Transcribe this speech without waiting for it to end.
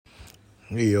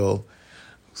Hey yo.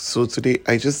 So today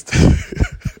I just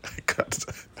I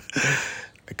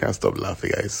can't stop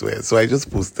laughing, I swear. So I just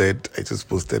posted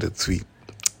a tweet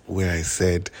where I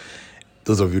said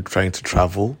those of you trying to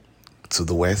travel to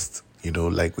the West,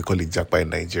 like we call it Jackpot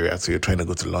in Nigeria. So you're trying to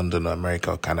go to London or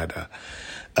America or Canada,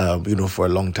 for a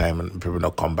long time and probably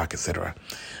not come back, etc.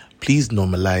 Please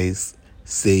normalize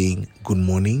saying good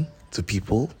morning to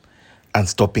people and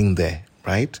stopping there,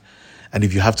 right? And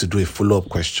if you have to do a follow-up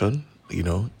question,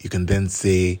 you can then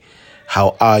say,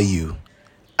 how are you?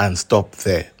 And stop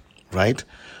there, right?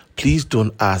 Please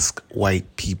don't ask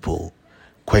white people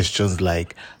questions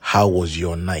like, how was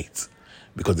your night?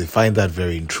 Because they find that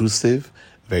very intrusive,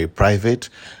 very private,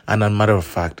 and as a matter of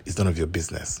fact, it's none of your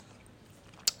business.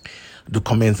 The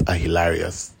comments are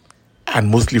hilarious, and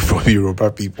mostly from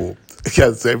Yoruba people.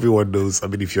 Yes, everyone knows. I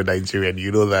mean, if you're Nigerian,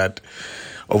 you know that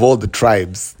of all the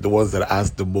tribes, the ones that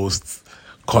ask the most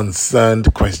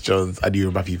concerned questions are the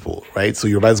Yoruba people, right? So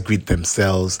Yorubas greet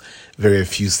themselves very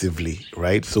effusively,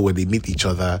 right? So when they meet each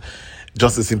other,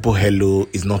 just a simple hello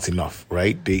is not enough,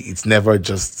 right? It's never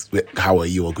just how are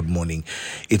you or good morning.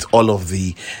 It's all of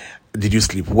the did you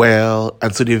sleep well?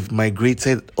 And so they've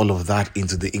migrated all of that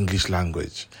into the English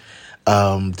language.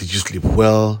 Did you sleep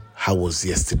well? How was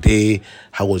yesterday?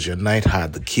 How was your night? How are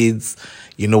the kids?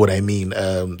 You know what I mean?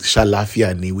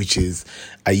 Shalafiani, which is,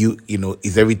 are you,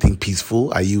 is everything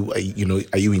peaceful? Are you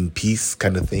in peace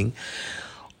kind of thing?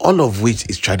 All of which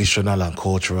is traditional and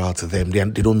cultural to them.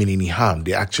 They don't mean any harm.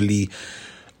 They actually,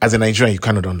 as a Nigerian, you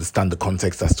cannot understand the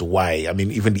context as to why. I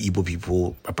mean, even the Igbo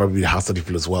people, probably the Hausa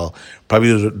people as well,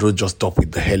 probably don't just stop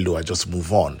with the hello and just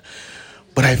move on.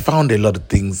 But I found a lot of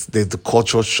things. There's the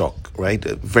cultural shock, right?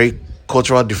 Very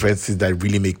cultural differences that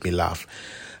really make me laugh.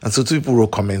 And so two people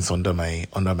wrote comments under my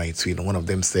tweet, and one of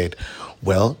them said,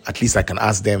 well, at least I can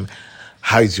ask them,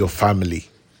 how is your family?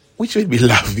 Which made me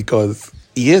laugh because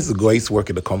years ago, I used to work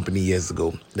in a company years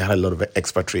ago. They had a lot of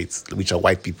expatriates, which are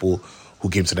white people who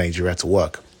came to Nigeria to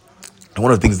work. And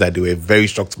one of the things that they were very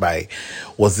shocked by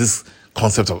was this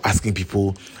concept of asking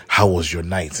people, how was your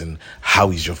night and how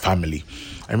is your family?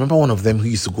 I remember one of them who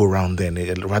used to go around then,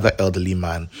 a rather elderly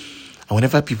man. And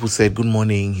whenever people said good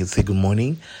morning, he'd say good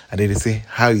morning. And then they'd say,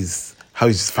 how is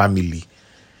his family?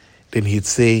 Then he'd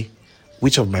say,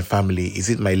 which of my family? Is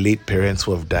it my late parents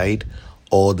who have died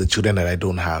or the children that I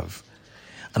don't have?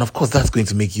 And of course, that's going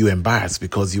to make you embarrassed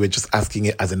because you were just asking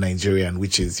it as a Nigerian,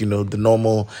 which is, the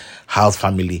normal house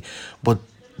family. But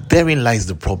therein lies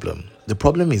the problem. The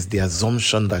problem is the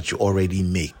assumption that you already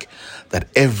make that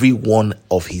everyone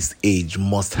of his age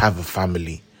must have a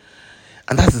family.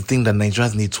 And that's the thing that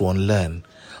Nigerians need to unlearn.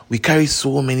 We carry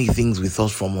so many things with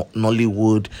us from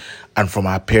Nollywood and from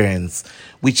our parents,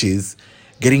 which is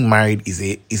getting married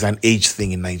is an age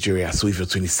thing in Nigeria. So if you're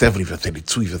 27, if you're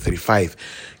 32, if you're 35,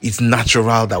 it's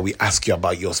natural that we ask you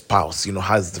about your spouse.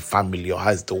 How's the family, or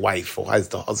how's the wife, or how's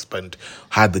the husband,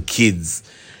 how are the kids?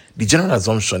 The general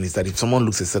assumption is that if someone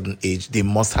looks a certain age, they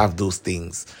must have those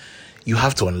things. You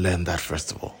have to unlearn that,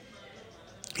 first of all.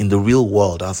 In the real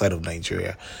world outside of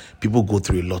Nigeria, people go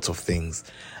through a lot of things.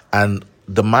 And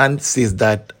the man says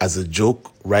that as a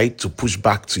joke, right? To push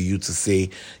back to you to say,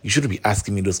 you shouldn't be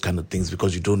asking me those kind of things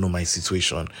because you don't know my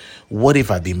situation. What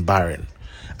if I've been barren?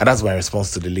 And that's my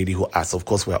response to the lady who asked. Of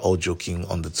course, we're all joking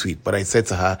on the tweet. But I said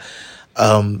to her,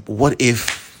 what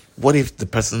if the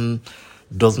person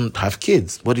doesn't have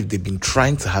kids? What if they've been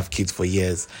trying to have kids for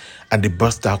years and they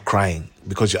burst out crying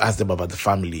because you asked them about the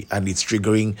family and it's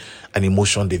triggering an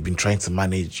emotion they've been trying to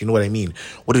manage? You know what I mean?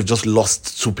 What if just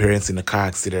lost two parents in a car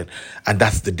accident and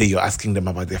that's the day you're asking them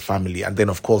about their family? And then,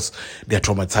 of course, they're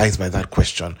traumatized by that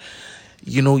question.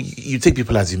 You take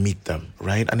people as you meet them,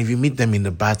 right? And if you meet them in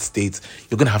a bad state,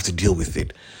 you're going to have to deal with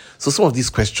it. So some of these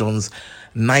questions,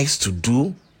 nice to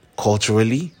do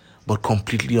culturally, but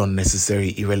completely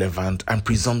unnecessary, irrelevant, and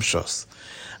presumptuous.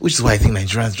 Which is why I think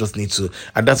Nigerians just need to,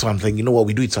 and that's why I'm saying,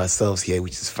 we do it to ourselves here,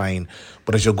 which is fine.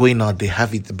 But as you're going out, they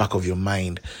have it in the back of your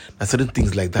mind. And certain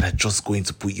things like that are just going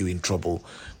to put you in trouble.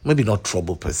 Maybe not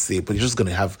trouble per se, but you're just going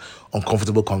to have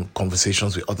uncomfortable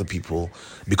conversations with other people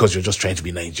because you're just trying to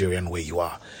be Nigerian where you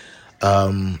are.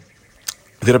 The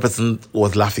other person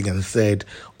was laughing and said,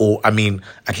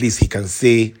 at least he can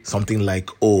say something like,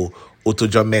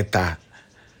 Otojo Meta,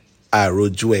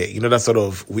 Rojue, that sort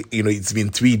of, it's been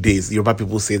 3 days. Yoruba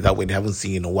people say that when they haven't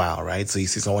seen you in a while, right? So you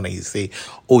see someone and you say,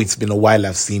 it's been a while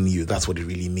I've seen you. That's what it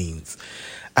really means.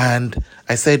 And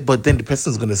I said, but then the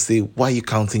person's going to say, why are you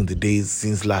counting the days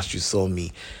since last you saw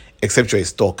me? Except you're a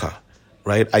stalker.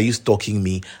 right? Are you stalking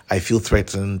me? I feel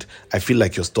threatened. I feel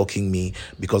like you're stalking me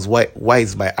because why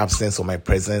is my absence or my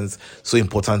presence so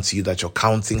important to you that you're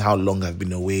counting how long I've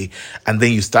been away? And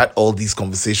then you start all these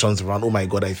conversations around, oh my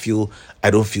God, I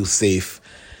don't feel safe.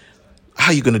 How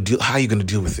are you gonna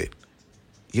deal with it?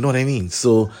 You know what I mean?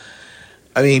 So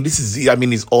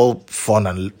it's all fun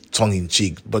and tongue in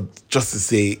cheek, but just to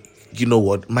say, you know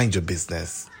what, mind your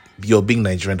business. Your being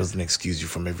Nigerian doesn't excuse you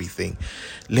from everything.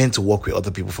 Learn to work with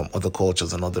other people from other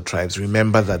cultures and other tribes.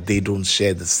 Remember that they don't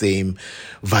share the same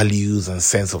values and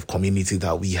sense of community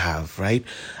that we have, right?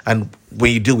 And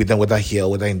when you deal with them, whether here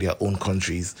or whether in their own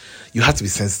countries, you have to be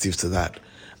sensitive to that.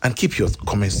 And keep your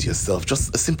comments to yourself.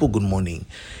 Just a simple good morning.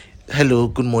 Hello,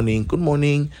 good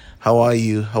morning, how are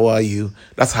you?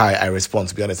 That's how I respond,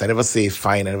 to be honest. I never say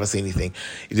fine, I never say anything.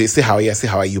 If they say how are you, I say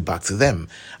how are you back to them.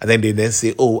 And then they then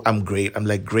say, oh, I'm great. I'm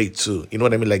like, great too. You know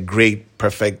what I mean? Like, great,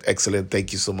 perfect, excellent,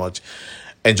 thank you so much.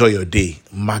 Enjoy your day,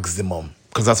 maximum.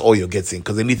 Because that's all you're getting.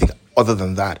 Because anything other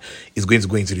than that is going to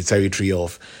go into the territory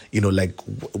of, like,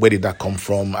 where did that come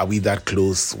from? Are we that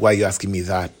close? Why are you asking me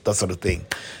that? That sort of thing.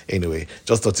 Anyway,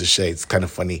 just thought to share. It's kind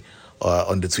of funny.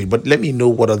 On the tweet, but let me know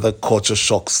what other culture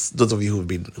shocks, those of you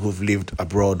who've lived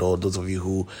abroad, or those of you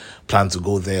who plan to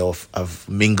go there or have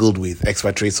mingled with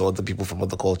expatriates or other people from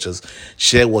other cultures.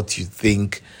 Share what you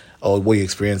think or what your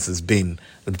experience has been,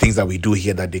 the things that we do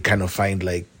here that they kind of find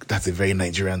like that's a very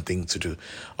Nigerian thing to do.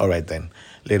 All right then,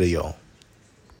 later y'all.